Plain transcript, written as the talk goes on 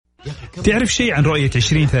تعرف شيء عن رؤية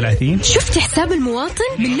 2030؟ شفت حساب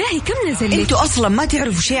المواطن؟ بالله كم نزل لك؟ انتوا أصلا ما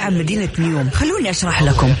تعرفوا شيء عن مدينة نيوم، خلوني أشرح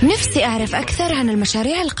لكم. نفسي أعرف أكثر عن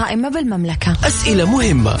المشاريع القائمة بالمملكة. أسئلة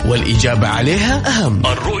مهمة والإجابة عليها أهم.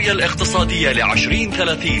 الرؤية الاقتصادية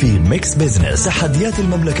ل2030 في ميكس بزنس. تحديات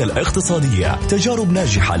المملكة الاقتصادية، تجارب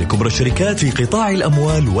ناجحة لكبرى الشركات في قطاع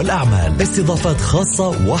الأموال والأعمال، استضافات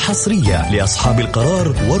خاصة وحصرية لأصحاب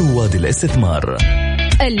القرار ورواد الاستثمار.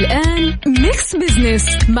 الآن ميكس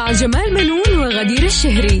بزنس مع جمال منون وغدير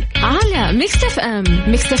الشهري على ميكس اف ام.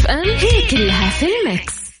 ميكس اف ام هي كلها في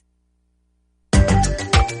الميكس.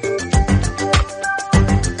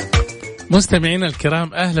 مستمعينا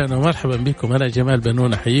الكرام، أهلا ومرحبا بكم. أنا جمال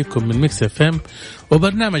بنون أحييكم من ميكس اف ام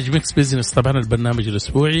وبرنامج ميكس بزنس، طبعا البرنامج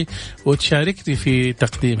الأسبوعي، وتشاركني في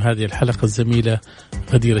تقديم هذه الحلقة الزميلة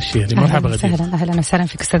غدير الشهري. مرحبا غدير. أهلا وسهلا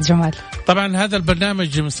فيك أستاذ جمال. طبعا هذا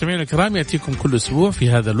البرنامج مستمعينا الكرام يأتيكم كل أسبوع في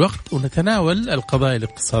هذا الوقت، ونتناول القضايا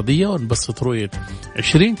الاقتصادية ونبسط رؤية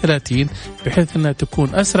 2030 بحيث أنها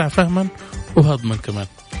تكون أسرع فهما وهضما كمان.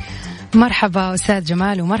 مرحبا أستاذ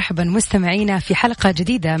جمال ومرحبا مستمعينا في حلقة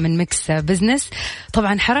جديدة من ميكس بزنس.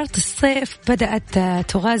 طبعا حرارة الصيف بدأت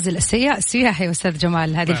تغازل السياح يا أستاذ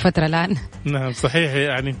جمال هذه الفترة الآن. نعم صحيح،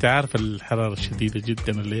 يعني أنت عارف الحرارة الشديدة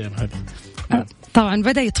جدا الأيام هذه. طبعا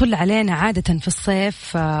بدأ يطل علينا عادة في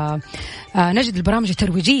الصيف نجد البرامج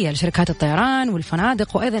الترويجية لشركات الطيران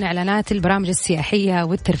والفنادق، وأيضا إعلانات البرامج السياحية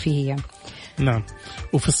والترفيهية. نعم،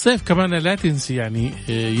 وفي الصيف كمان لا تنسي يعني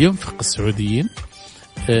ينفق السعوديين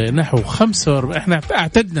نحو 45، احنا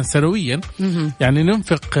اعتدنا سنويا يعني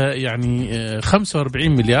ننفق يعني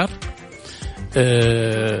 45 مليار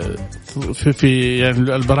في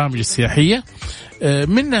يعني البرامج السياحية،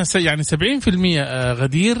 منها يعني 70%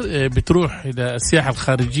 غدير بتروح إلى السياحة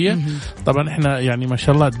الخارجية. طبعا احنا يعني ما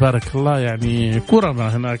شاء الله تبارك الله يعني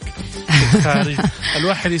كرماء هناك في الخارج.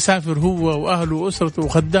 الواحد يسافر هو وأهله وأسرته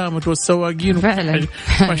وخدامته والسواقين فعلا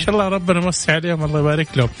ما شاء الله، ربنا يمسي عليهم الله يبارك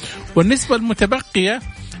لهم. والنسبة المتبقية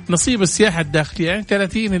نصيب السياحة الداخلية يعني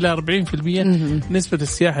 30 إلى 40% نسبة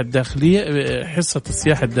السياحة الداخلية، حصة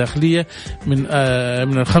السياحة الداخلية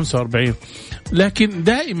من 45. لكن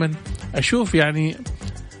دائما أشوف يعني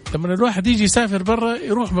لما الواحد يجي يسافر برا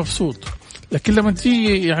يروح مبسوط، لكن لما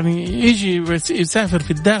تيجي يعني يجي يسافر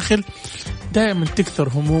في الداخل دائما تكثر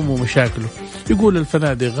همومه ومشاكله. يقول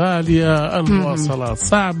الفنادق غالية، المواصلات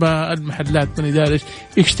صعبة، المحلات من يدارش،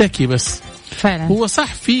 يشتكي بس. فعلا هو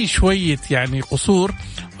صح في شوية يعني قصور،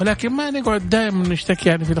 ولكن ما نقعد دائما نشتكي.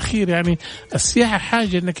 يعني في الأخير يعني السياحة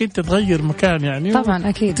حاجة انك انت تغير مكان يعني طبعا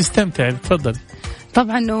أكيد تستمتع. تفضل.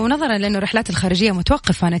 طبعا، ونظرا لأنه الرحلات الخارجية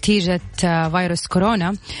متوقفة نتيجة فيروس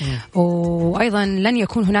كورونا، وأيضا لن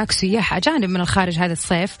يكون هناك سياح أجانب من الخارج هذا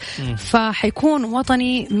الصيف، فحيكون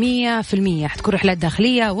وطني 100%. حتكون رحلات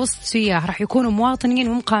داخلية وسط سياح راح يكونوا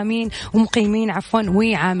مواطنين ومقيمين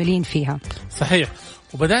وعاملين فيها. صحيح.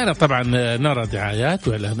 وبدأنا طبعا نرى دعايات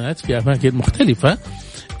وإعلانات في أماكن مختلفة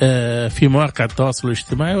في مواقع التواصل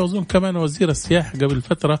الاجتماعي، وأظن كمان وزير السياحة قبل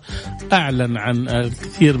فترة أعلن عن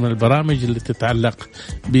الكثير من البرامج اللي تتعلق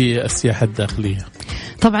بالسياحة الداخلية.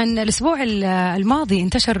 طبعا الأسبوع الماضي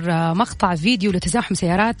انتشر مقطع فيديو لتزاحم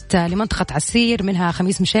سيارات لمنطقة عسير، منها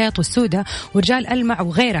خميس مشيط والسودة ورجال ألمع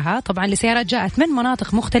وغيرها، طبعا لسيارات جاءت من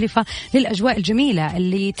مناطق مختلفة للأجواء الجميلة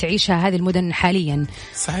اللي تعيشها هذه المدن حاليا.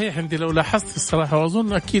 صحيح، انت لو لاحظت الصراحة،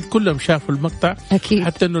 وأظن أكيد كلهم شافوا المقطع أكيد.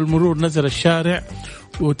 حتى أنه المرور نزل الشارع،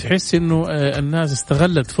 وتحس انه الناس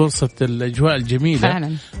استغلت فرصة الاجواء الجميلة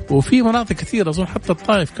فعلا. وفي مناطق كثيرة، اظن حتى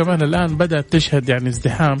الطائف كمان الان بدأت تشهد يعني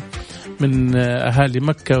ازدحام من اهالي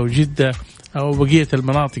مكة وجدة او بقية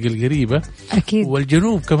المناطق القريبة. أكيد.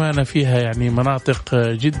 والجنوب كمان فيها يعني مناطق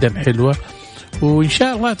جدا حلوة، وإن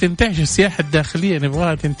شاء الله تنتعش السياحة الداخلية،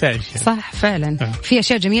 نبغاها تنتعش يعني. صح فعلا. في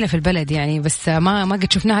أشياء جميلة في البلد يعني، بس ما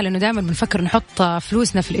قد شفناها لأنه دائما بنفكر نحط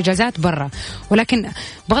فلوسنا في الإجازات برا، ولكن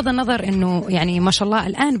بغض النظر إنه يعني ما شاء الله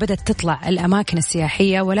الآن بدأت تطلع الأماكن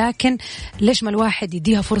السياحية، ولكن ليش ما الواحد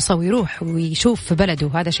يديها فرصة ويروح ويشوف في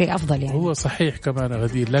بلده، هذا شيء أفضل يعني. هو صحيح كمان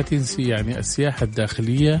غدير، لا تنسي يعني السياحة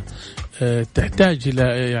الداخلية تحتاج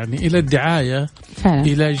إلى الدعاية فعلا.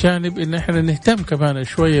 إلى جانب إن إحنا نهتم كمان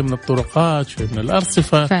شوية من الطرقات، شوية من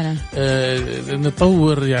الأرصفة فعلا.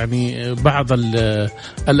 نطور يعني بعض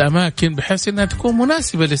الأماكن بحيث إنها تكون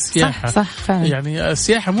مناسبة للسياحة. صح فعلا. يعني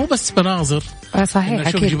السياحة مو بس مناظر، صحيح،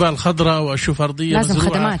 أشوف جبال خضراء وأشوف أرضية لازم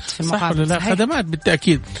مزروعة. خدمات في المقابل. صح ولا لا؟ صحيح. خدمات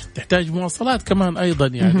بالتأكيد، تحتاج مواصلات كمان أيضا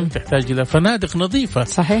يعني، تحتاج إلى فنادق نظيفة.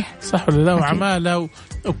 صح ولا لا؟ وعمالة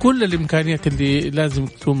وكل الإمكانيات اللي لازم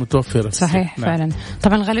تكون متوفرة. صحيح. نعم. فعلا.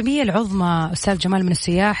 طبعا الغالبية العظمى أستاذ جمال من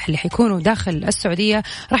السياح اللي حيكونوا داخل السعودية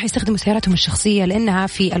راح يستخدموا سياراتهم الشخصية، لأنها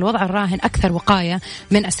في الوضع الراهن أكثر وقاية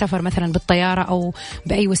من السفر مثلا بالطيارة أو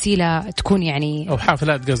بأي وسيلة تكون يعني، أو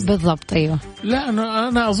حافلات قصدي. بالضبط. أيوه. لا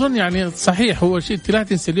أنا أظن يعني صحيح، هو شيء لا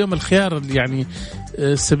تنسى اليوم الخيار يعني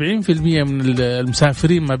 70% من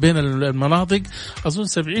المسافرين ما بين المناطق، أظن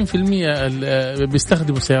 70%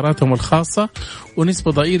 بيستخدموا سياراتهم الخاصة،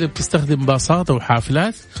 ونسبة ضئيلة بتستخدم باصات أو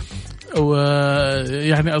حافلات،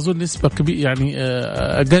 ويعني أظن نسبة كبيرة يعني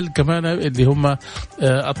أقل كمان اللي هم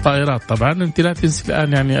الطائرات. طبعا أنت لا تنسي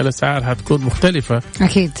الآن يعني الأسعار هتكون مختلفة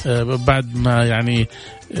أكيد بعد ما يعني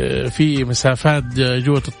في مسافات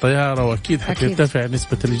جوة الطيارة، وأكيد حترتفع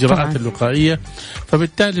نسبة الإجراءات الوقائية،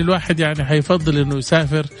 فبالتالي الواحد يعني حيفضل إنه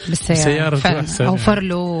يسافر بالسيارة أوفر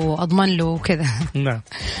له وأضمن له وكذا. نعم.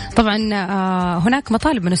 طبعا هناك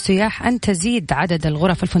مطالب من السياح أن تزيد عدد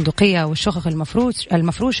الغرف الفندقية والشقق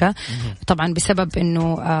المفروشة، طبعا بسبب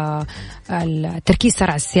إنه التركيز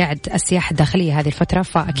صار على السياحة الداخلية هذه الفترة،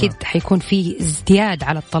 فأكيد حيكون في ازدياد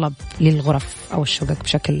على الطلب للغرف أو الشقق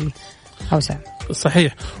بشكل أوسع.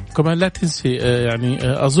 صحيح. وكمان لا تنسي يعني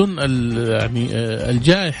أظن يعني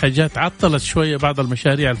الجائحة جات عطلت شوية بعض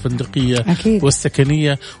المشاريع الفندقية أكيد.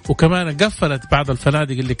 والسكنية، وكمان قفلت بعض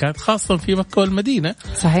الفنادق اللي كانت خاصة في مكة والمدينة.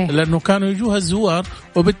 صحيح. لأنه كانوا يجوها الزوار،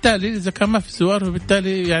 وبالتالي إذا كان ما في زوار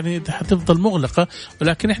فبالتالي يعني حتفضل مغلقة.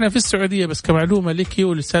 ولكن إحنا في السعودية بس كمعلومة لك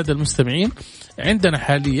وللسادة المستمعين، عندنا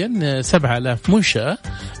حاليا 7000 منشأة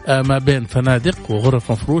ما بين فنادق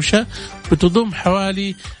وغرف مفروشة، بتضم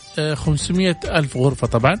حوالي 500,000 غرفة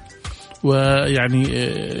طبعا، ويعني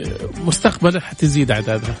مستقبلا حتزيد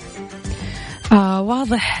أعدادها.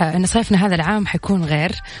 واضح أن صيفنا هذا العام حيكون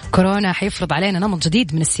غير، كورونا حيفرض علينا نمط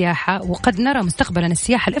جديد من السياحة، وقد نرى مستقبلا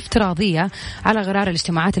السياحة الافتراضية على غرار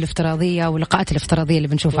الاجتماعات الافتراضية واللقاءات الافتراضية اللي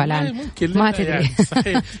بنشوفها الآن. ما تدري يعني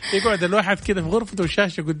صحيح. يقعد الواحد كده في غرفته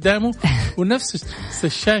وشاشة قدامه، ونفس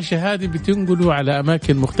الشاشة هذه بتنقله على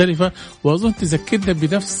أماكن مختلفة، وأظن تذكرنا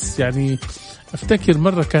بنفس يعني أفتكر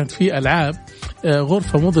مرة كانت في ألعاب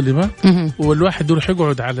غرفة مظلمة، والواحد يروح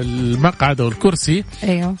يقعد على المقعد أو الكرسي،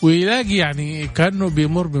 أيوه. ويلاقي يعني كأنه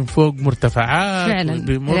بيمر من فوق مرتفعات فعلا.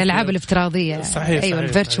 الألعاب الافتراضية. صحيح. أيوه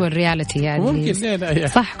الفيرتشوال رياليتي يعني. ممكن لا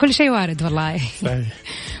صح، كل شيء وارد والله. صحيح.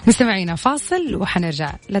 مستمعينا فاصل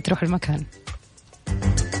وحنرجع، لا تروح المكان.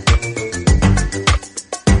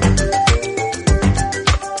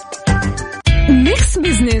 ميكس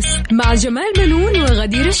بزنس مع جمال منون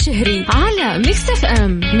وغدير الشهري على ميكس اف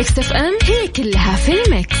ام. ميكس اف ام هي كلها في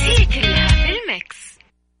الميكس.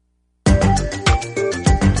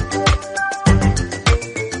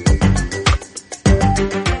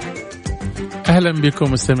 أهلا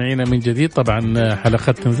بكم مستمعينا من جديد. طبعا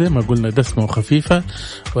حلقتنا زي ما قلنا دسمة وخفيفة،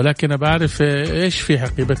 ولكن بعرف إيش في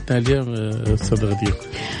حقيبتنا اليوم أستاذ غدير.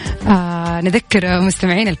 نذكر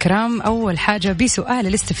مستمعين الكرام أول حاجة بسؤال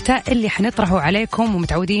الاستفتاء اللي حنطرحه عليكم،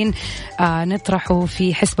 ومتعودين نطرحه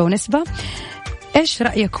في حسبة ونسبة. إيش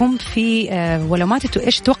رأيكم في ولو ما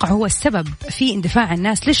إيش تتوقع هو السبب في اندفاع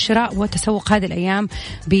الناس للشراء والتسوق هذه الأيام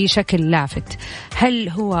بشكل لافت؟ هل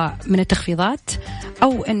هو من التخفيضات،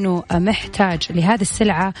 أو أنه محتاج لهذه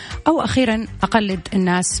السلعة، أو أخيرا أقلد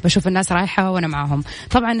الناس، بشوف الناس رايحة وأنا معهم؟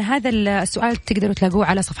 طبعا هذا السؤال تقدروا تلاقوه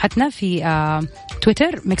على صفحتنا في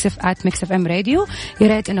تويتر @mixfm radio. يا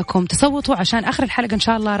ريت أنكم تصوتوا عشان آخر الحلقة إن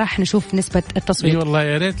شاء الله راح نشوف نسبة التصويت. والله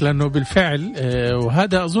يا ريت، لأنه بالفعل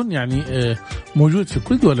وهذا أظن يعني موجود في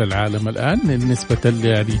كل دول العالم الآن نسبة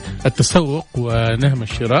يعني التسوق ونهم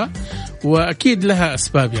الشراء، وأكيد لها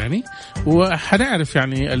أسباب يعني، وحنعرف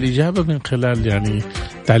يعني الإجابة من خلال يعني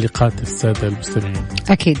تعليقات السادة المستمعين.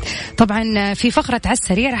 أكيد. طبعا في فقرة على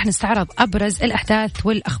السريع رح نستعرض أبرز الأحداث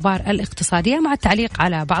والأخبار الاقتصادية مع التعليق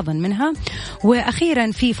على بعض منها،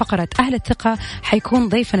 وأخيرا في فقرة أهل الثقة حيكون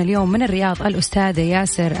ضيفنا اليوم من الرياض الأستاذ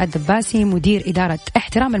ياسر الدباسي، مدير إدارة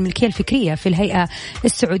احترام الملكية الفكرية في الهيئة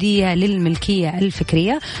السعودية للملكية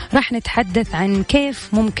الفكرية. راح نتحدث عن كيف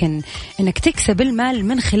ممكن أنك تكسب المال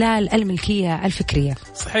من خلال الملكية الفكرية.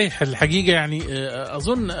 صحيح. الحقيقة يعني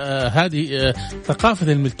أظن هذه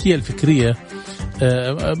ثقافة الملكية الفكرية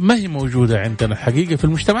ما هي موجودة عندنا حقيقة في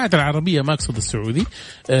المجتمعات العربية، ما أقصد السعودي.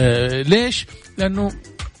 ليش؟ لأنه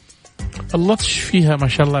اللطش فيها ما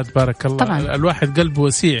شاء الله تبارك الله طبعاً. الواحد قلبه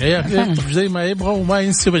وسيع يلطش زي ما يبغى وما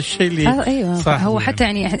ينسب الشيء اللي ايوه هو يعني. حتى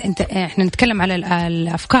يعني احنا نتكلم على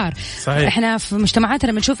الافكار. صحيح. احنا في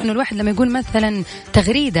مجتمعاتنا بنشوف انه الواحد لما يقول مثلا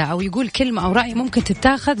تغريده او يقول كلمه او راي ممكن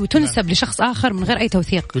تتاخذ وتنسب لشخص اخر من غير اي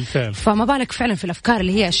توثيق. بالفعل. فما بالك فعلا في الافكار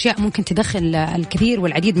اللي هي اشياء ممكن تدخل الكثير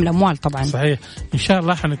والعديد من الاموال طبعا. صحيح. ان شاء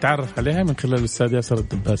الله حنتعرف عليها من خلال الاستاذ ياسر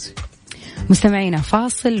الدباسي. مستمعينا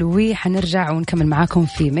فاصل وحنرجع ونكمل معاكم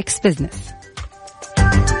في ميكس بزنس.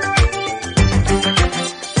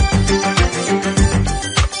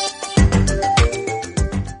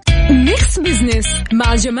 ميكس بزنس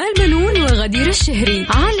مع جمال منون وغدير الشهري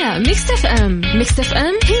على ميكس اف ام. ميكس اف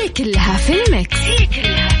ام هي كلها في الميكس.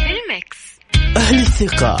 أهل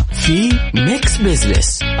الثقة في ميكس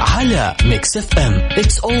بزنس على ميكس اف ام.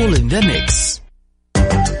 It's all in the mix.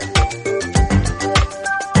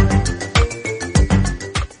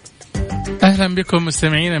 أهلا بكم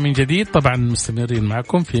مستمعينا من جديد. طبعا مستمرين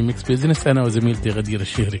معكم في ميكس بيزنس أنا وزميلتي غدير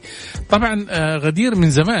الشهري. طبعا غدير من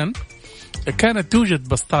زمان كانت توجد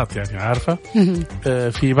بسطات يعني عارفة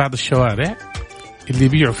في بعض الشوارع اللي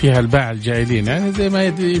يبيعوا فيها الباعة الجاهلين يعني زي ما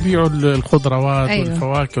يبيعوا الخضروات أيوة.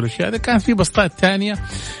 والفواكه والأشياء هذا. كان في بسطات تانية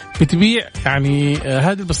بتبيع يعني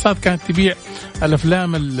هذه البسطات كانت تبيع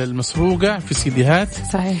الأفلام المسروقة في سيديهات.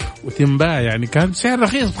 صحيح. وتنباع يعني كان سعر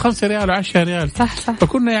رخيص ب5 ريال و10 ريال. صح.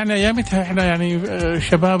 فكنا يعني أيامتها إحنا يعني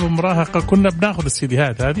شباب ومراهقة كنا بناخذ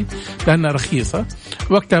السيديهات هذه لأنها رخيصة.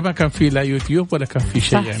 وقتها ما كان في لا يوتيوب ولا كان في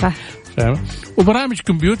شيء يعني. صح. وبرامج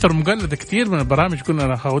كمبيوتر مقلدة كتير من البرامج كنا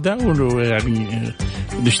ناخذها ويعني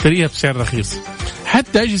نشتريها بسعر رخيص.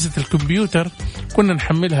 حتى أجهزة الكمبيوتر كنا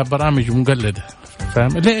نحملها برامج مقلدة.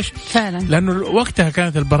 فاهم ليش؟ فعلا. لأنه وقتها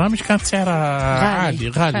كانت البرامج كانت سعرها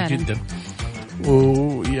غالي جدا.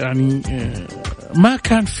 ويعني ما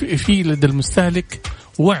كان في لدى المستهلك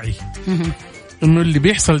وعي إنه اللي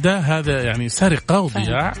بيحصل ده هذا يعني سرقة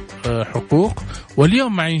وضياع حقوق.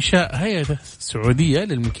 واليوم مع إنشاء هيئة سعودية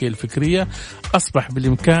للملكية الفكرية أصبح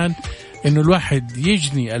بالإمكان إنه الواحد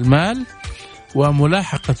يجني المال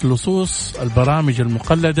وملاحقة لصوص البرامج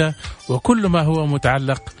المقلدة وكل ما هو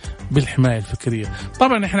متعلق بالحماية الفكرية.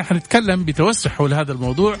 طبعا احنا حنتكلم بتوسع حول هذا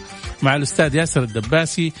الموضوع مع الأستاذ ياسر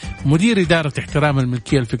الدباسي مدير إدارة احترام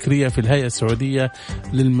الملكية الفكرية في الهيئة السعودية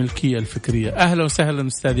للملكية الفكرية. أهلا وسهلا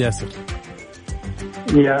أستاذ ياسر.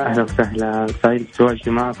 يا أهلا وسهلا، سعيد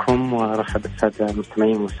بتواجدي معكم ورحب بالسادة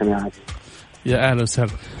المستمعين والمستمعات. يا أهلا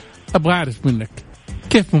وسهلا. أبغى أعرف منك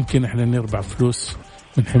كيف ممكن احنا نربح فلوس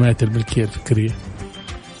من حماية الملكية الفكرية؟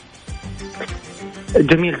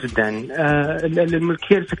 جميل جدا.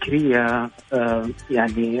 الملكية الفكرية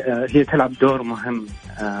يعني هي تلعب دور مهم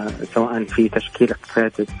سواء في تشكيل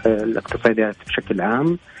الاقتصاديات بشكل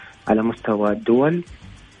عام على مستوى الدول،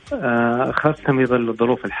 خاصة في ظل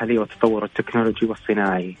الظروف الحالية والتطور التكنولوجي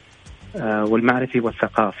والصناعي والمعرفي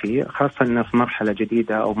والثقافي، خاصة أننا في مرحلة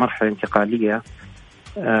جديدة أو مرحلة انتقالية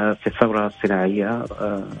في الثورة الصناعية.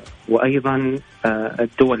 وأيضا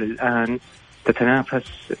الدول الآن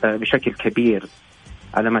تتنافس بشكل كبير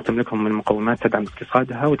على ما تملكه من مقومات تدعم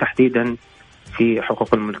اقتصادها وتحديدا في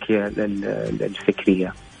حقوق الملكية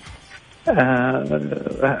الفكرية.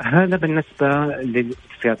 هذا بالنسبة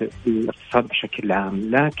للاقتصاد بشكل عام.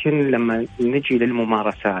 لكن لما نجي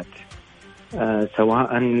للممارسات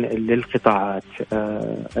سواء للقطاعات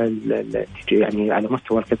يعني على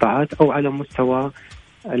مستوى القطاعات أو على مستوى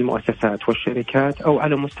المؤسسات والشركات أو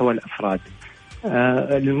على مستوى الأفراد،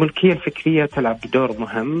 الملكية الفكرية تلعب دور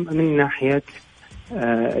مهم من ناحية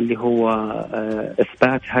اللي هو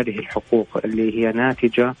إثبات هذه الحقوق اللي هي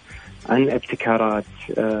ناتجة عن ابتكارات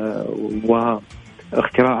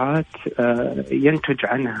واختراعات ينتج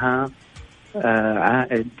عنها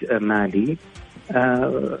عائد مالي.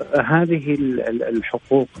 هذه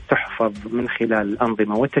الحقوق تحفظ من خلال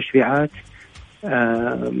الأنظمة والتشريعات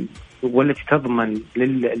والتي تضمن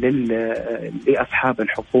لأصحاب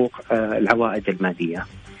الحقوق العوائد المالية.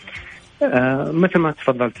 مثل ما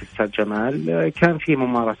تفضلت أستاذ جمال، كان في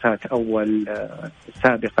ممارسات أول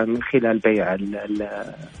سابقة من خلال بيع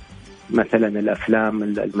مثلا الأفلام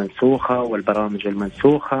المنسوخة والبرامج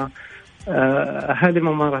المنسوخة. هذه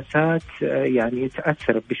الممارسات يعني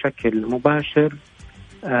تأثر بشكل مباشر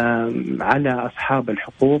على أصحاب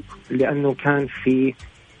الحقوق، لأنه كان في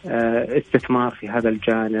استثمار في هذا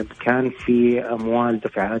الجانب، كان في أموال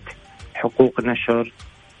دفعت حقوق نشر.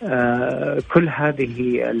 كل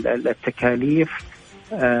هذه التكاليف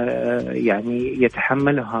يعني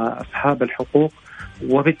يتحملها أصحاب الحقوق،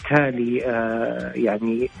 وبالتالي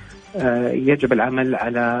يعني يجب العمل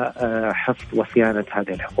على حفظ وصيانة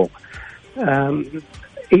هذه الحقوق.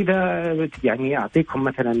 إذا يعني أعطيكم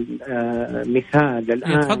مثلا مثال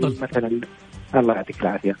الآن، مثلا الله يعطيك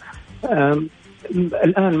العافية،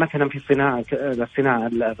 الآن مثلا في الصناعة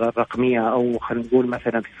الرقمية، أو خلينا نقول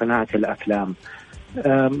مثلا في صناعة الأفلام،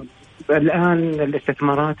 الآن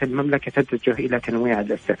الاستثمارات المملكة تتجه إلى تنويع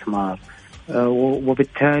الاستثمار،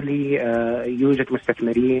 وبالتالي يوجد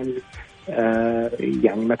مستثمرين.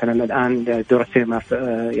 يعني مثلا الآن دور السينما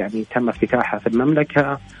يعني تم افتتاحها في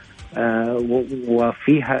المملكة،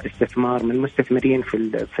 وفيها استثمار من مستثمرين في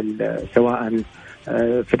سواء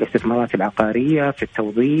في الاستثمارات العقارية، في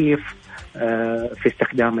التوظيف، في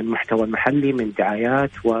استخدام المحتوى المحلي من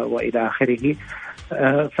دعايات وإلى آخره.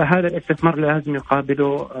 فهذا الاستثمار لازم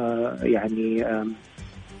يقابله يعني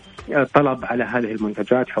طلب على هذه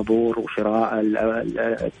المنتجات، حضور وشراء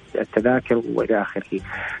التذاكر وإلى آخره.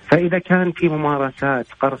 فإذا كان في ممارسات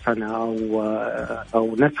قرصنة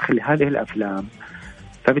أو نسخ لهذه الأفلام،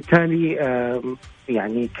 فبالتالي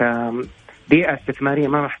يعني كبيئة استثمارية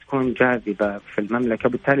ما راح تكون جاذبة في المملكة،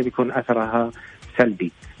 وبالتالي بيكون أثرها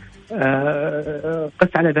سلبي. قس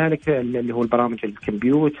على ذلك اللي هو البرامج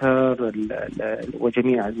الكمبيوتر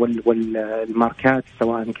وجميع والماركات،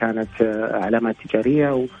 سواء كانت علامات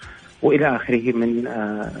تجارية وإلى آخره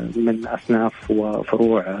من أصناف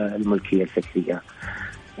وفروع الملكية الفكرية.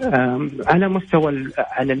 على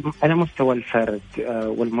مستوى الفرد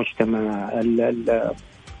والمجتمع،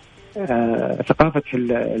 ثقافة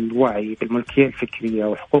الوعي بالملكية الفكرية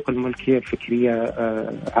وحقوق الملكية الفكرية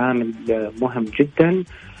عامل مهم جدا.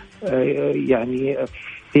 يعني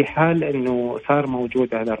في حال أنه صار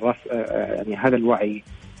موجود هذا يعني هذا الوعي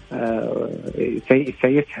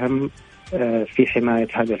سيسهم في حماية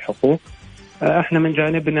هذه الحقوق. احنا من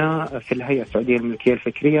جانبنا في الهيئة السعودية للملكية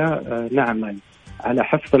الفكرية نعمل على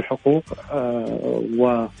حفظ الحقوق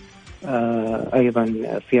وأيضا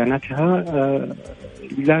صيانتها،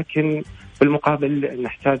 لكن بالمقابل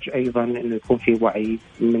نحتاج أيضا أن يكون في وعي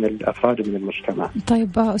من الأفراد ومن المجتمع.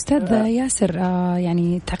 طيب أستاذ ياسر،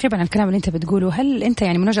 يعني تعقيبا على الكلام اللي أنت بتقوله، هل أنت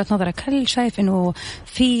يعني من وجهة نظرك هل شايف أنه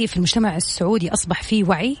في المجتمع السعودي أصبح فيه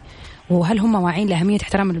وعي؟ وهل هم واعين لأهمية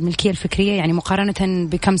احترام الملكية الفكرية يعني مقارنة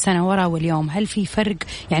بكم سنة وراء واليوم؟ هل في فرق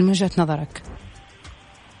يعني من وجهة نظرك؟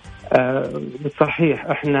 صحيح،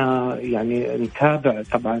 احنا يعني نتابع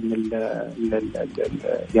طبعا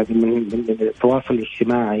يعني من التواصل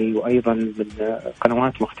الاجتماعي وايضا من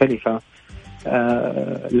قنوات مختلفة.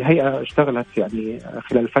 الهيئة اشتغلت يعني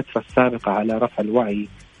خلال الفترة السابقة على رفع الوعي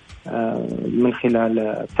من خلال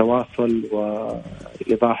التواصل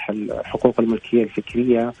وإيضاح حقوق الملكية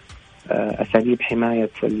الفكرية، أساليب حماية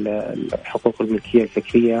حقوق الملكية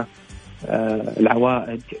الفكرية،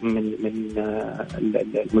 العوائد من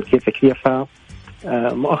الملكية الفكرية.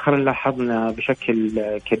 فمؤخرا لاحظنا بشكل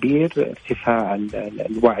كبير ارتفاع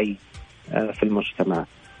الوعي في المجتمع،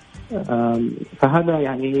 فهذا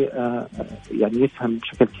يعني يسهم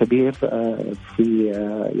بشكل كبير في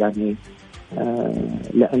يعني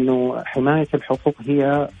لأنه حماية الحقوق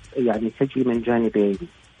هي يعني تجي من جانبين.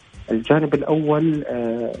 الجانب الأول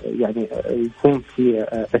يعني يكون في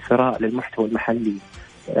إثراء للمحتوى المحلي،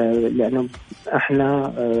 لأنه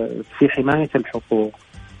احنا في حماية الحقوق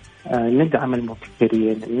ندعم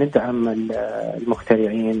المبتكرين، ندعم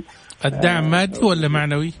المخترعين. الدعم مادي ولا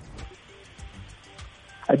معنوي؟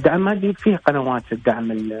 الدعم مادي، فيه قنوات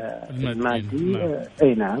الدعم المادي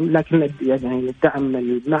اي نعم، لكن يعني الدعم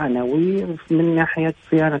المعنوي من ناحية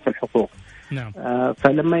صيانة الحقوق. نعم.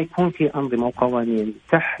 فلما يكون في أنظمة وقوانين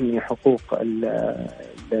تحمي حقوق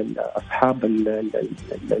أصحاب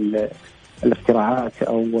الاختراعات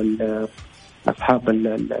أو أصحاب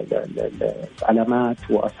العلامات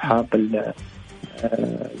وأصحاب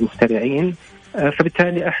المخترعين،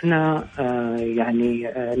 فبالتالي احنا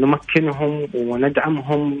يعني نمكنهم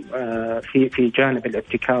وندعمهم في جانب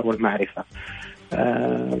الابتكار والمعرفة.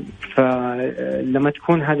 فلما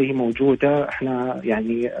تكون هذه موجودة، احنا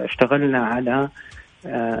يعني اشتغلنا على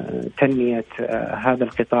تنمية هذا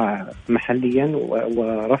القطاع محليا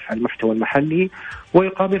ورفع المحتوى المحلي،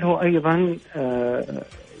 ويقابله أيضا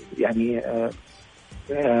يعني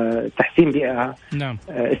تحسين بيئة نعم.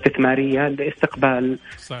 استثمارية لاستقبال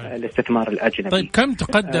الاستثمار الأجنبي. طيب كم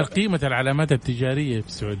تقدر قيمة العلامات التجارية في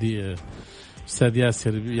السعودية أستاذ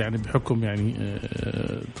ياسر، يعني بحكم يعني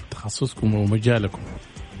تخصصكم ومجالكم؟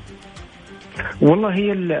 والله هي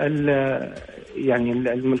يعني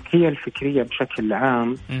الملكية الفكرية بشكل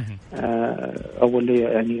عام أول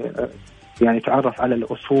يعني تعرف على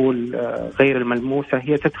الأصول غير الملموسة،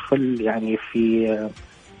 هي تدخل يعني في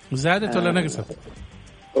زادت ولا نقصت؟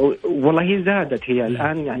 والله هي زادت، هي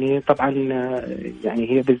الآن يعني طبعا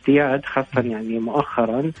يعني هي بازدياد خاصة يعني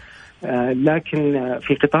مؤخرا، لكن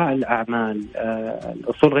في قطاع الأعمال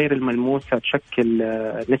الأصول غير الملموسة تشكل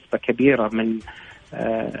نسبة كبيرة من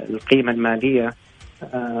القيمة المالية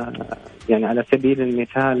يعني على سبيل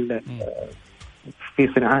المثال في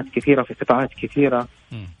صناعات كثيرة، في قطاعات كثيرة،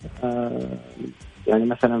 يعني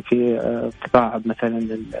مثلا في قطاع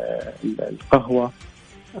مثلا القهوة،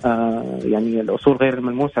 يعني الأصول غير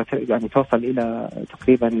الملموسة يعني توصل إلى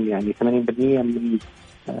تقريبا يعني 80% من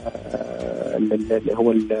اللي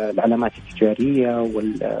هو العلامات التجارية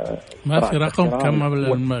ما في رقم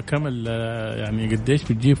كم يعني قديش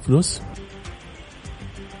بتجيب فلوس؟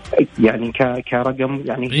 يعني كرقم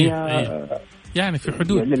يعني هي يعني في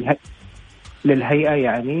حدود للهيئة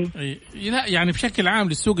يعني لا يعني بشكل عام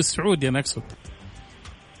للسوق السعودي أنا أقصد.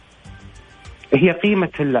 هي قيمة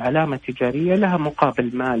العلامة التجارية لها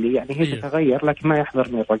مقابل مالي، يعني هي تتغير، لكن ما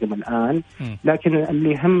يحضرني الرقم الآن. لكن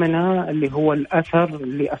اللي يهمنا اللي هو الأثر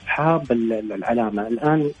لأصحاب العلامة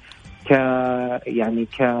الآن، يعني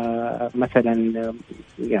كمثلا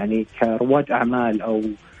يعني كرواد أعمال أو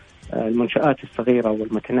المنشآت الصغيرة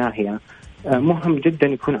والمتناهية، مهم جدا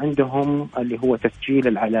يكون عندهم اللي هو تسجيل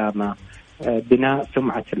العلامة، بناء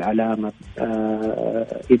سمعة العلامة.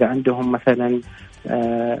 إذا عندهم مثلا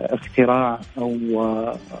اختراع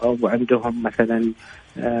أو عندهم مثلا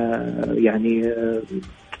يعني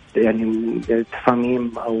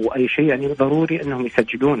تصاميم أو أي شيء، يعني ضروري أنهم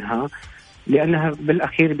يسجلونها، لأنها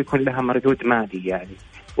بالأخير بيكون لها مردود مالي يعني،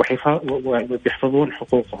 وبيحفظون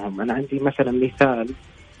حقوقهم. أنا عندي مثلا مثال،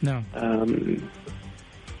 نعم.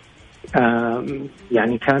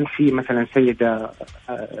 يعني كان في مثلا سيدة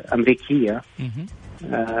أمريكية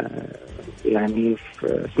يعني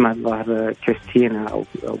اسمها الظاهر كريستينا أو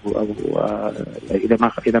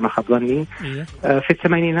إذا ما خاب ظني، في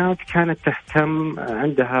الثمانينات كانت تهتم،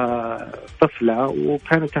 عندها طفلة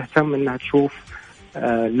وكانت تهتم أنها تشوف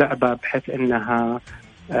لعبة بحيث أنها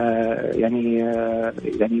يعني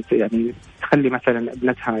تخلي مثلا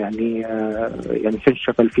ابنتها يعني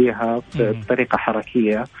تنشغل فيها بطريقة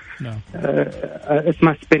حركية. نعم.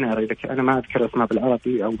 اسمها سبينر، إذا أنا ما أذكر اسمها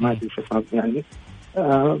بالعربي أو ما أدري شو اسمها يعني.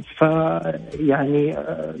 فيعني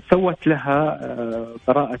سوت لها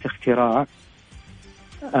براءة اختراع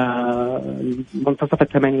منتصف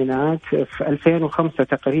الثمانينات. في 2005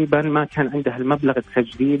 تقريبا ما كان عندها المبلغ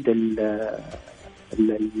التجديد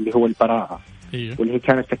اللي هو البراءة، واللي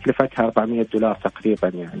كانت تكلفتها $400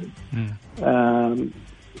 تقريبا يعني.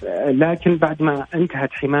 لكن بعد ما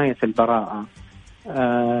انتهت حماية البراءة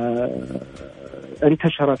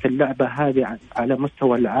انتشرت اللعبة هذه على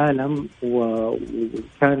مستوى العالم،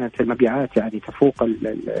 وكانت المبيعات يعني تفوق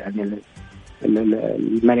يعني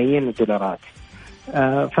الملايين الدولارات.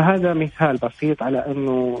 فهذا مثال بسيط على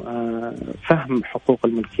أنه فهم حقوق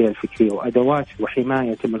الملكية الفكرية وأدوات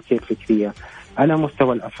وحماية الملكية الفكرية على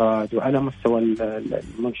مستوى الأفراد وعلى مستوى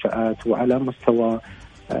المنشآت وعلى مستوى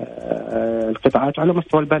القطاعات وعلى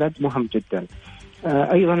مستوى البلد مهم جدا.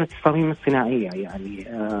 أيضا التصاميم الصناعية، يعني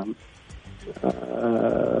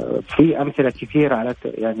في أمثلة كثيرة على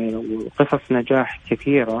يعني قصص نجاح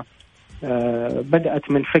كثيرة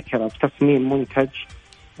بدأت من فكرة بتصميم منتج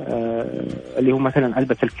اللي هو مثلا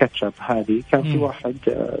علبة الكاتشب هذه. كان في واحد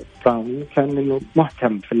براون كان إنه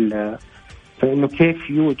مهتم في إنه كيف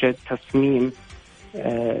يوجد تصميم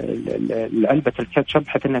علبة الكاتشب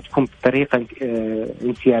بحيث أنها تكون بطريقة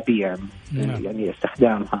انسيابية يعني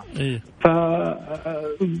استخدامها. ف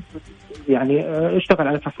يعني اشتغل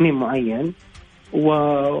على تصميم معين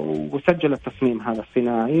وسجل التصميم هذا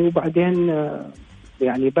الصناعي، وبعدين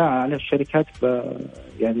يعني باع على الشركات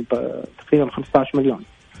يعني تقريبا 15 مليون.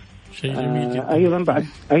 شيء جميل جدا.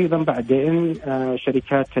 أيضا بعدين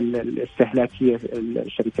شركات الاستهلاكية،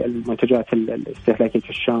 المنتجات الاستهلاكية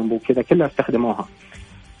كالشامبو وكذا كلها استخدموها.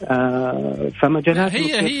 فمجالات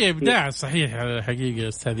هي إبداع صحيح حقيقة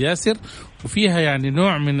أستاذ ياسر، وفيها يعني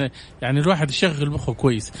نوع من يعني الواحد يشغل مخه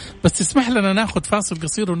كويس. بس تسمح لنا ناخذ فاصل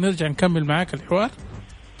قصير ونرجع نكمل معاك الحوار؟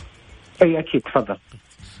 أي أكيد، تفضل.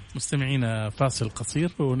 مستمعينا فاصل قصير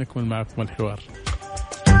ونكمل معكم الحوار.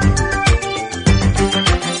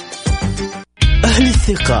 أهل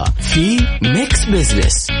الثقة في ميكس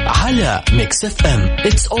بيزنس على ميكس اف ام.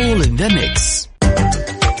 It's all in the mix.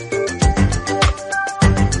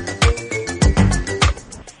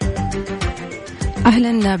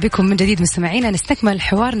 أهلا بكم من جديد مستمعينا. نستكمل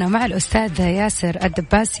حوارنا مع الأستاذ ياسر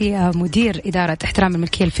الدباسي، مدير إدارة احترام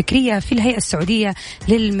الملكية الفكرية في الهيئة السعودية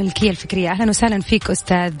للملكية الفكرية. أهلا وسهلا فيك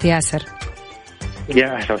أستاذ ياسر.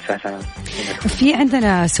 يا أهلا وسهلا. في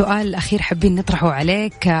عندنا سؤال أخير حابين نطرحه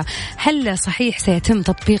عليك. هل صحيح سيتم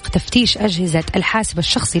تطبيق تفتيش أجهزة الحاسب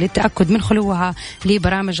الشخصي للتأكد من خلوها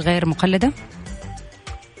لبرامج غير مقلدة؟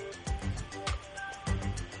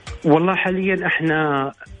 والله حاليا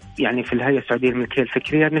احنا يعني في الهيئة السعودية للملكية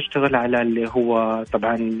الفكرية نشتغل على اللي هو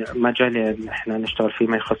طبعا مجالين احنا نشتغل فيه،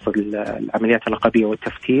 ما يخص العمليات الرقابية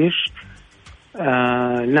والتفتيش.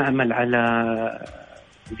 نعمل على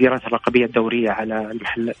زيارات الرقابية الدورية على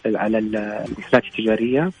المحلات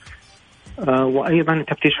التجارية، وأيضا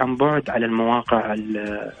تفتيش عن بعد على المواقع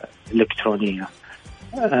الإلكترونية.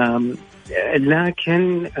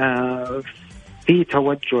 لكن في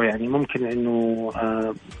توجه، يعني ممكن إنه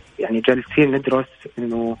يعني جالسين ندرس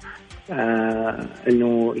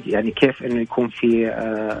إنه يعني كيف إنه يكون في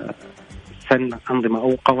سن أنظمة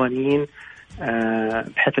أو قوانين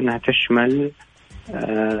بحيث أنها تشمل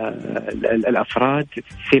الأفراد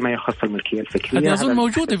فيما يخص الملكية الفكرية. هذه أظن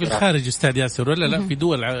موجودة في الخارج أستاذ ياسر، ولا لا في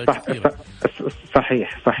دول كثيرة؟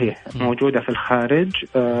 صحيح موجودة في الخارج،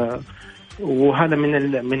 وهذا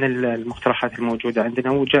من المقترحات الموجودة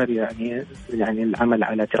عندنا وجاري يعني العمل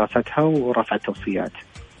على دراستها ورفع التوصيات.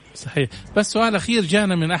 صحيح. بس سؤال أخير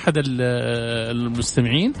جانا من أحد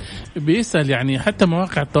المستمعين بيسأل، يعني حتى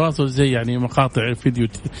مواقع التواصل زي يعني مقاطع فيديو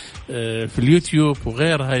في اليوتيوب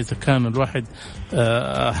وغيرها، إذا كان الواحد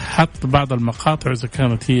حط بعض المقاطع إذا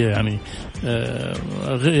كانت هي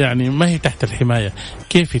يعني ما هي تحت الحماية،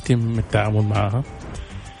 كيف يتم التعامل معها؟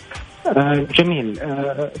 جميل.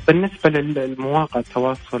 بالنسبة للمواقع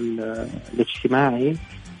التواصل الاجتماعي،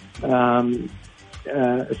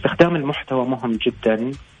 استخدام المحتوى مهم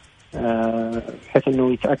جدا بحيث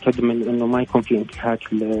انه يتاكد من انه ما يكون في انتهاك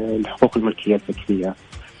لحقوق الملكيه الفكريه.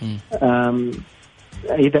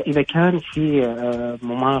 اذا كان في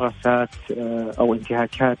ممارسات او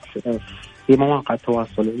انتهاكات في مواقع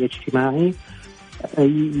التواصل الاجتماعي،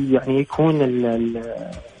 يعني يكون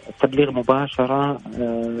التبليغ مباشرة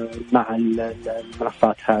مع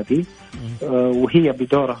المنصات هذه، وهي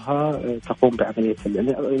بدورها تقوم بعملية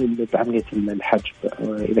الحجب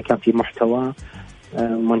إذا كان في محتوى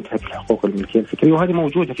منتهك حقوق الملكية الفكرية، وهذه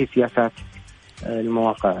موجودة في سياسات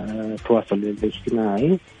المواقع التواصل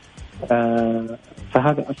الاجتماعي.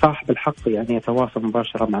 فهذا صاحب الحق يعني يتواصل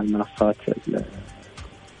مباشرة مع المنصات.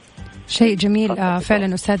 شيء جميل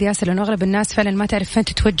فعلا أستاذ ياسر، لأنه أغلب الناس فعلا ما تعرف فين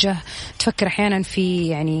تتوجه، تفكر أحيانا في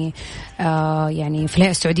يعني في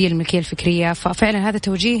الهيئة السعودية للملكية الفكرية. ففعلا هذا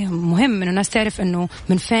توجيه مهم إنه الناس تعرف إنه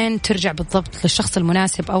من فين ترجع بالضبط للشخص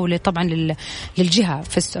المناسب، أو طبعا للجهة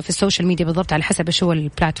في السوشيال ميديا بالضبط، على حسب شو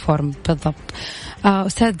البلاتفورم بالضبط.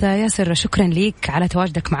 أستاذ ياسر، شكرا لك على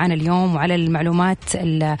تواجدك معنا اليوم وعلى المعلومات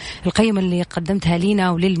القيمة اللي قدمتها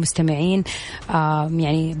لنا وللمستمعين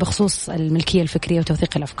يعني بخصوص الملكية الفكرية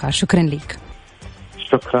وتوثيق الأفكار. شكرا لك.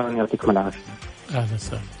 شكرا، يعطيكم العافية. أهلا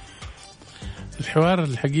وسهلا. الحوار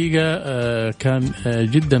الحقيقة كان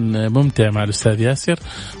جدا ممتع مع الأستاذ ياسر،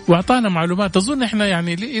 وأعطانا معلومات أظن إحنا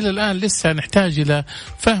يعني إلى الآن لسه نحتاج إلى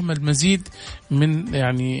فهم المزيد من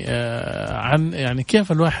يعني عن يعني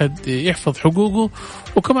كيف الواحد يحفظ حقوقه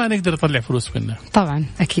وكمان يقدر يطلع فلوس منه. طبعا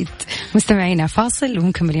أكيد. مستمعينا فاصل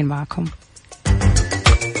ومكملين معكم.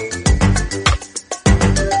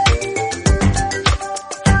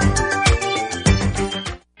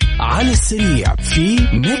 على السريع في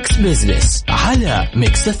ميكس بيزنس على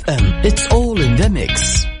ميكس اف ام. It's all in the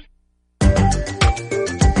mix.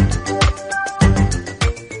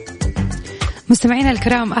 مستمعينا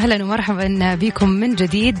الكرام، أهلا ومرحبا بكم من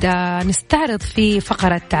جديد. نستعرض في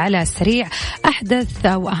فقرة على السريع أحدث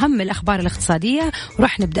وأهم الأخبار الاقتصادية،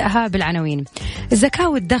 وراح نبدأها بالعناوين. الزكاة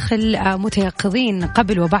والدخل متيقظين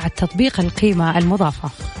قبل وبعد تطبيق القيمة المضافة.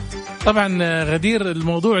 طبعا غدير،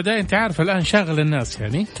 الموضوع ده انت عارف الآن شاغل الناس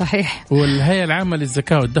يعني. صحيح. والهيئة العامة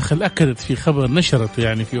للزكاة والدخل أكدت في خبر نشرته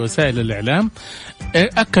يعني في وسائل الإعلام،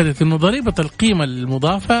 أكدت أنه ضريبة القيمة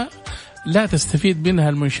المضافة لا تستفيد منها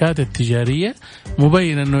المنشآت التجارية،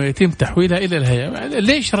 مبين أنه يتم تحويلها إلى الهيئة.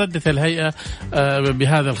 ليش ردت الهيئة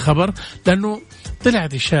بهذا الخبر؟ لأنه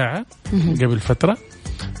طلعت إشاعة قبل فترة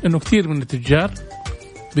أنه كثير من التجار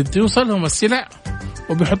بيوصلهم السلع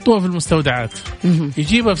وبيحطوها في المستودعات،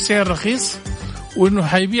 يجيبها بسعر رخيص وإنه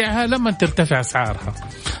حيبيعها لما ترتفع أسعارها.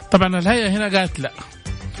 طبعا الهيئة هنا قالت لا،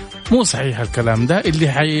 مو صحيح الكلام ده،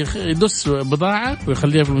 اللي حيدس بضاعة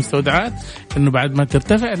ويخليها في المستودعات إنه بعد ما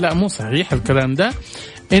ترتفع، لا مو صحيح الكلام ده.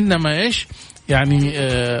 إنما إيش يعني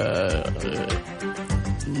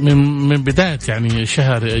من بداية يعني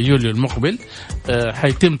شهر يوليو المقبل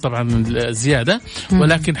حيتم طبعا الزيادة،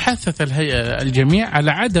 ولكن حثت الهيئة الجميع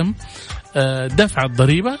على عدم دفع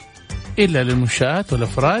الضريبة إلا للمنشآت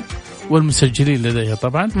والأفراد والمسجلين لديها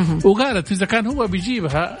طبعا. وقالت إذا كان هو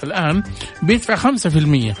بيجيبها الآن بيدفع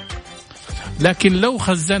 5%، لكن لو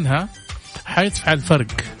خزنها حيدفع الفرق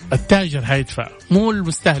التاجر حيدفع مو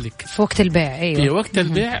المستهلك في وقت البيع. أيوة. وقت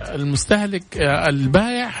البيع المستهلك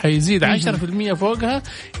البائع حيزيد 10% فوقها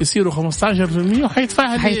يصيروا 15%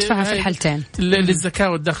 وحيدفعها في الحالتين للزكاة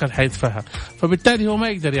والدخل حيدفعها. فبالتالي هو ما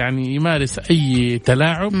يقدر يعني يمارس أي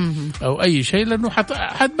تلاعب أو أي شيء لأنه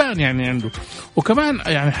حتبان يعني عنده. وكمان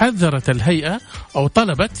يعني حذرت الهيئة أو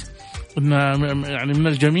طلبت يعني من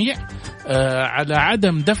الجميع على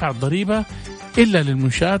عدم دفع الضريبة إلا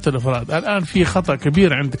للمنشآت والأفراد. الآن في خطأ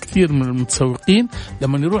كبير عند كثير من المتسوقين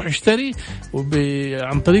لما يروح يشتري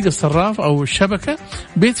عن طريق الصراف أو الشبكة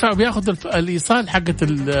بيدفع وبياخذ الإيصال حقة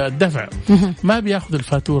الدفع ما بياخذ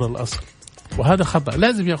الفاتورة الأصل، وهذا خطأ.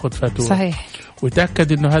 لازم ياخذ فاتورة صحيح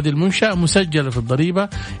ويتأكد أنه هذه المنشأة مسجلة في الضريبة،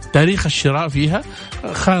 تاريخ الشراء فيها،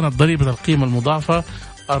 خانة ضريبة القيمة المضافة،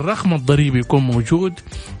 الرقم الضريبي يكون موجود،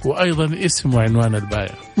 وأيضا اسم وعنوان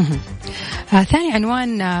البائع. ثاني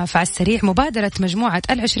عنوان فعلى السريع، مبادرة مجموعة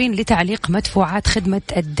 20 لتعليق مدفوعات خدمة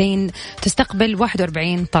الدين تستقبل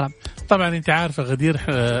 41 طلب. طبعا انت عارفة غدير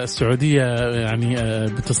السعودية يعني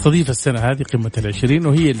بتستضيف السنة هذه قمة 20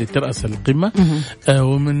 وهي اللي ترأس القمة.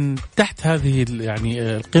 ومن تحت هذه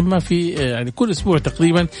يعني القمة في يعني كل أسبوع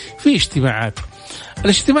تقريبا في اجتماعات.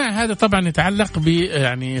 الاجتماع هذا طبعا يتعلق ب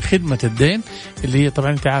يعني خدمة الدين اللي هي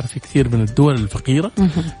طبعا انت عارف في كثير من الدول الفقيرة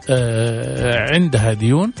عندها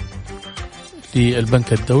ديون في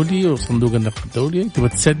البنك الدولي وصندوق النقد الدولي تبغى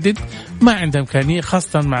تسدد، ما عندها إمكانية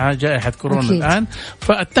خاصة مع جائحة كورونا أكيد. الآن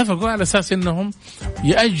فاتفقوا على أساس أنهم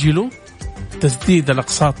يأجلوا تسديد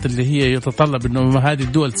الأقساط اللي هي يتطلب أنه هذه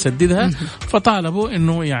الدول تسددها، فطالبوا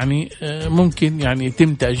أنه يعني ممكن يعني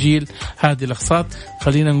يتم تأجيل هذه الأقساط.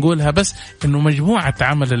 خلينا نقولها بس أنه مجموعة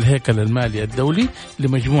عمل الهيكل المالي الدولي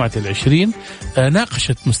لمجموعة 20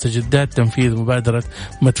 ناقشت مستجدات تنفيذ مبادرة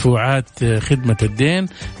مدفوعات خدمة الدين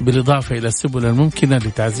بالإضافة إلى السبل الممكنة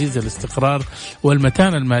لتعزيز الاستقرار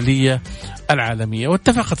والمتانة المالية العالمية.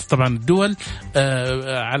 واتفقت طبعا الدول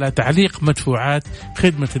على تعليق مدفوعات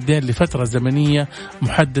خدمة الدين لفترة زمنية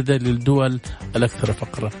محددة للدول الأكثر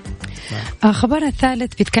فقرا. خبرنا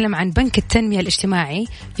الثالث بيتكلم عن بنك التنمية الاجتماعي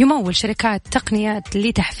يمول شركات تقنية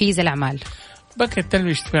لتحفيز الأعمال. بنك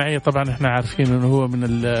التنمية الاجتماعية طبعا احنا عارفين أنه هو من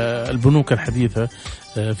البنوك الحديثة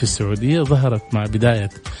في السعودية، ظهرت مع بداية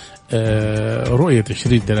رؤية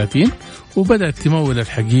 2030 وبدأت تمول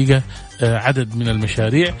الحقيقة عدد من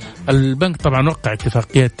المشاريع. البنك طبعا وقع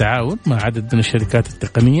اتفاقية تعاون مع عدد من الشركات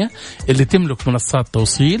التقنية اللي تملك منصات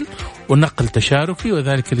توصيل ونقل تشاركي،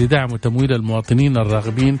 وذلك لدعم وتمويل المواطنين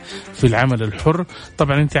الراغبين في العمل الحر.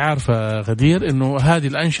 طبعا انت عارفة غدير انه هذه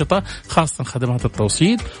الأنشطة خاصة خدمات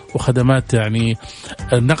التوصيل وخدمات يعني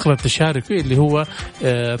النقل التشاركي اللي هو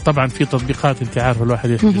طبعا في تطبيقات انت عارفة الواحد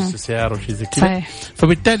يحجز سيارة وشي زي كذا،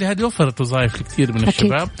 فبالتالي هذه وفرت وظائف لكثير من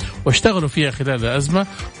الشباب واشتغلوا فيها خلال الأزمة،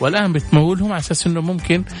 والآن بتمولهم على أساس أنه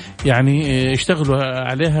ممكن يعني يشتغلوا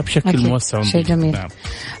عليها بشكل موسع. شيء جميل. نعم.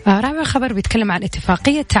 رابع خبر بيتكلم عن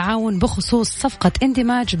اتفاقية تعاون بخصوص صفقة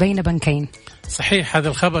اندماج بين بنكين. صحيح هذا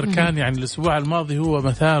الخبر كان يعني الأسبوع الماضي هو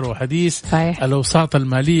مثار وحديث صحيح. الأوساط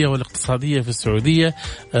المالية والاقتصادية في السعودية.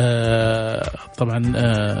 طبعا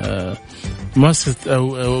مؤسسة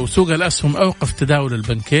أو سوق الأسهم أوقف تداول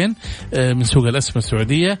البنكين من سوق الأسهم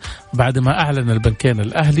السعودية بعدما أعلن البنكين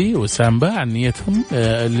الأهلي وسامبا عن نيتهم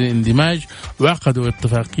للاندماج وعقدوا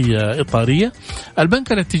اتفاقية إطارية.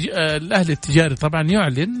 البنك الأهلي التجاري طبعا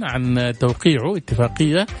يعلن عن توقيعه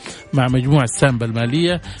اتفاقية مع مجموعة سامبا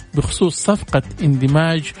المالية بخصوص صفقة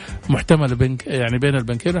اندماج محتمل يعني بين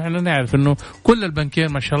البنكين. ونحن نعرف انه كل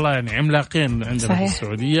البنكين ما شاء الله يعني عملاقين عندنا صحيح. في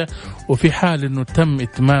السعودية، وفي حال انه تم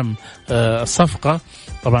اتمام الصفقة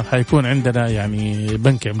طبعا حيكون عندنا يعني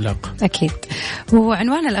بنك عملاق أكيد.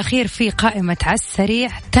 وعنوان الأخير في قائمة على السريع،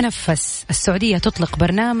 تنفس السعودية تطلق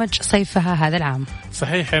برنامج صيفها هذا العام.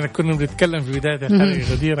 صحيح يعني كنا بنتكلم في بداية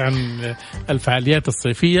الحلقة غدير عن الفعاليات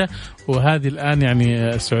الصيفية، وهذه الآن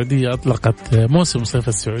يعني السعودية أطلقت موسم صيف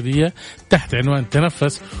السعودية تحت عنوان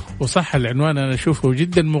تنفس. وصح العنوان أنا أشوفه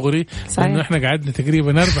جدا مغري لأنه إحنا قعدنا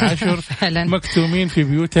تقريبا 4 أشهر مكتومين في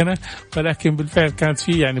بيوتنا، ولكن بالفعل كانت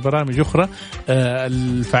فيه يعني برامج أخرى.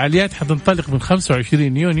 الفعاليات حتنطلق من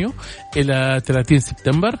 25 يونيو إلى 30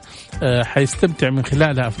 سبتمبر، حيستمتع من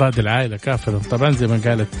خلالها أفراد العائلة كافة طبعا زي ما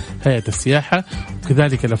قالت هيئة السياحة،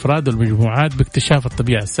 وكذلك الأفراد والمجموعات باكتشاف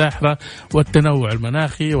الطبيعة الساحرة والتنوع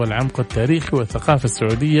المناخي والعمق التاريخي والثقافة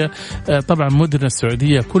السعودية. طبعا مدن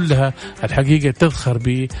السعودية كلها الحقيقة تذخر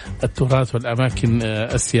بالتراث والأماكن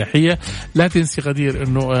السياحية. لا تنسي غدير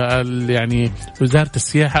أنه يعني وزارة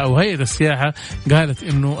السياحة أو هيئة السياحة قالت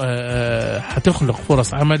أنه حتخلق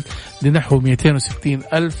فرص عمل لنحو 260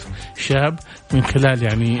 ألف شاب من خلال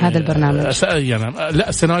يعني هذا البرنامج لا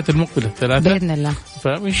السنوات المقبلة الثلاثة بإذن الله.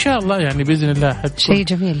 فإن شاء الله يعني بإذن الله شيء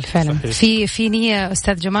جميل فعلا. في نية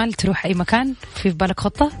أستاذ جمال تروح أي مكان في بالك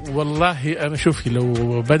خطة؟ والله أنا شوفي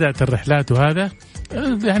لو بدأت الرحلات وهذا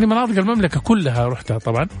يعني مناطق المملكة كلها رحتها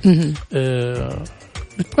طبعا.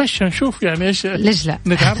 نتمشى نشوف يعني ايش ليش لا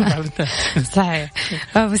نتعرف على الناس. صحيح.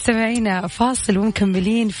 مستمعينا فاصل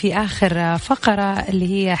ومكملين في آخر فقرة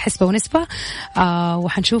اللي هي حسبة ونسبة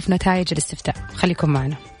وحنشوف نتائج الاستفتاء. خليكم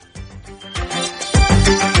معنا.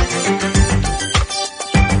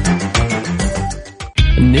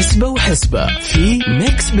 نسبة وحسبة في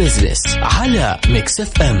ميكس بيزنس على ميكس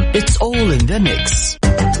اف ام. It's all in the mix.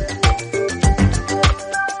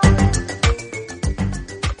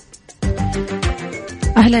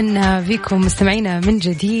 أهلا بكم مستمعينا من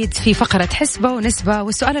جديد في فقرة حسبة ونسبة.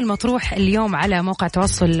 والسؤال المطروح اليوم على موقع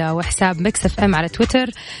تواصل وحساب ميكس اف ام على تويتر: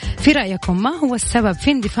 في رأيكم ما هو السبب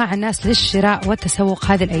في اندفاع الناس للشراء والتسوق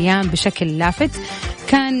هذه الأيام بشكل لافت؟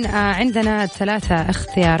 كان عندنا 3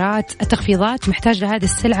 اختيارات: التخفيضات، محتاج لهذه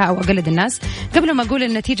السلعة، أو أقلد الناس. قبل ما أقول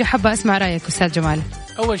النتيجة حابة أسمع رأيك أستاذ جمال.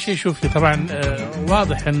 أول شيء شوفي طبعا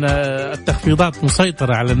واضح أن التخفيضات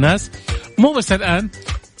مسيطرة على الناس، مو بس الآن،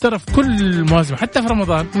 ترى في كل المواسم حتى في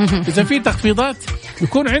رمضان إذا في تخفيضات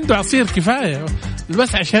يكون عنده عصير كفاية،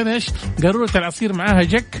 بس عشان إيش؟ قارورة العصير معاها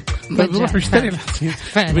جك بروح يشتري العصير.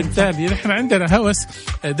 بالتالي نحن عندنا هوس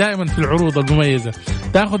دائما في العروض المميزة،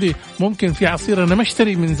 تأخذي ممكن في عصير أنا ما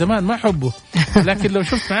اشتري من زمان ما أحبه، لكن لو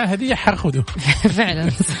شفت معاه هدية حاخده. فعلا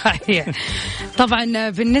صحيح. طبعا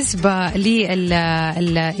بالنسبة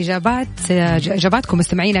للإجابات إجاباتكم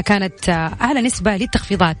مستمعينا كانت أعلى نسبة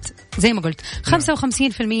للتخفيضات زي ما قلت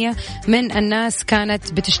 55% من الناس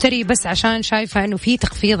كانت بتشتري بس عشان شايفة أنه في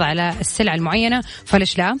تخفيض على السلعة المعينة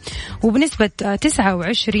فليش لا. وبنسبة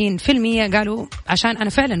 29% قالوا عشان أنا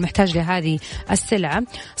فعلا محتاج لهذه السلعة.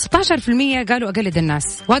 16% قالوا أقلد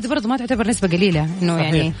الناس، وهذا برضو ما تعتبر نسبة قليلة إنه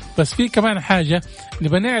يعني. بس في كمان حاجة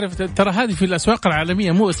نبغى نعرف، ترى هذه في الأسواق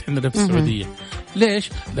العالمية مو بس عندنا في السعودية. ليش؟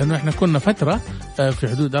 لأنه إحنا كنا فترة في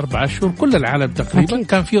حدود 4 أشهر كل العالم تقريبا أكيد.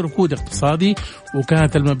 كان في ركود اقتصادي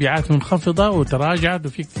وكانت المبيعات منخفضة وتراجعت،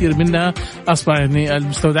 وفي كثير منها أصبح يعني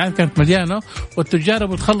المستودعات كانت مليانة والتجار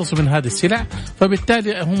بتخلصوا من هذه السلع،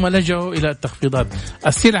 فبالتالي هم لجأوا إلى التخفيضات.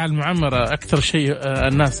 السلع المعمرة أكثر شيء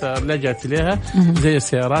الناس لجأت إليها زي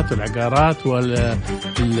السيارات والعقارات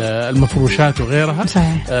والمفروشات وغيرها.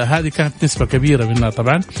 هذه كانت نسبة كبيرة منها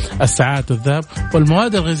طبعا. الساعات والذهب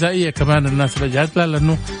والمواد الغذائية كمان الناس لجأت لها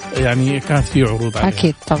لأنه يعني كانت في عروض عليها.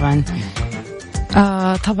 أكيد طبعا.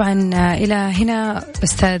 طبعا إلى هنا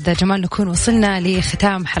أستاذ جمال نكون وصلنا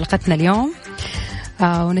لختام حلقتنا اليوم،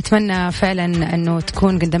 ونتمنى فعلا أنه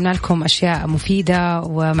تكون قدمنا لكم أشياء مفيدة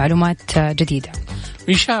ومعلومات جديدة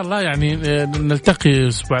إن شاء الله. يعني نلتقي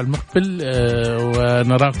الأسبوع المقبل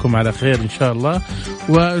ونراكم على خير إن شاء الله،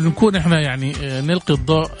 ونكون إحنا يعني نلقي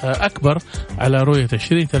الضوء أكبر على رؤية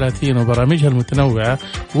 2030 وبرامجها المتنوعة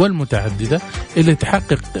والمتعددة اللي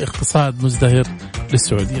تحقق اقتصاد مزدهر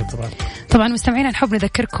للسعودية. طبعا مستمعينا نحب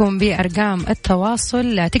نذكركم بأرقام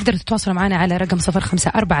التواصل، تقدروا تتواصلوا معنا على رقم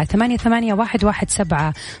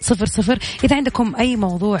 0548811700. إذا عندكم أي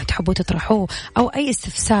موضوع تحبوا تطرحوه أو أي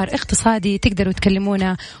استفسار اقتصادي تقدروا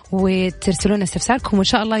تكلمونا وترسلونا استفساركم، وإن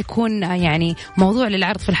شاء الله يكون يعني موضوع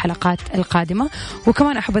للعرض في الحلقات القادمة.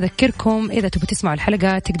 وكمان أحب أذكركم إذا تبوا تسمعوا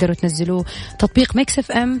الحلقة تقدروا تنزلوا تطبيق ميكس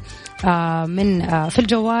اف ام من في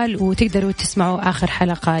الجوال وتقدروا تسمعوا آخر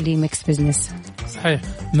حلقة لميكس بيزنس. صحيح.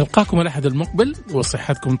 نلقاكم الأحد المقبل،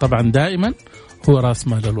 وصحتكم طبعا دائما هو رأس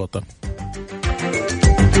مال الوطن.